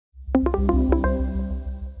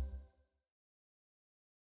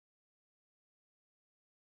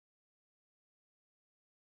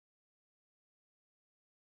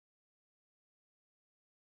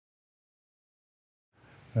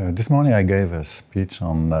This morning I gave a speech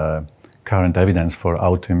on current evidence for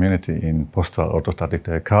autoimmunity in postural orthostatic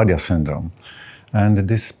tachycardia syndrome. And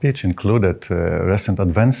this speech included recent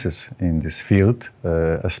advances in this field,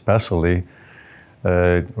 especially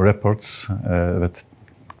reports that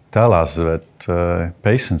tell us that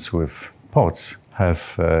patients with POTS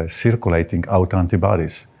have circulating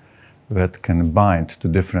autoantibodies that can bind to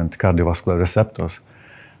different cardiovascular receptors,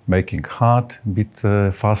 making heart beat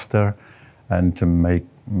faster and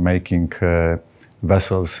making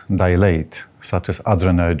vessels dilate, such as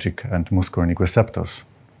adrenergic and muscarinic receptors.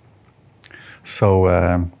 So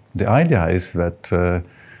the idea is that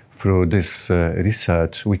through this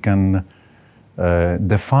research we can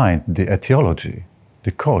define the etiology,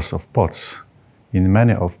 the cause of POTS in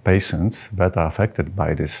many of patients that are affected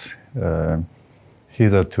by this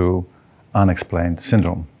hitherto unexplained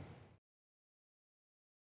syndrome.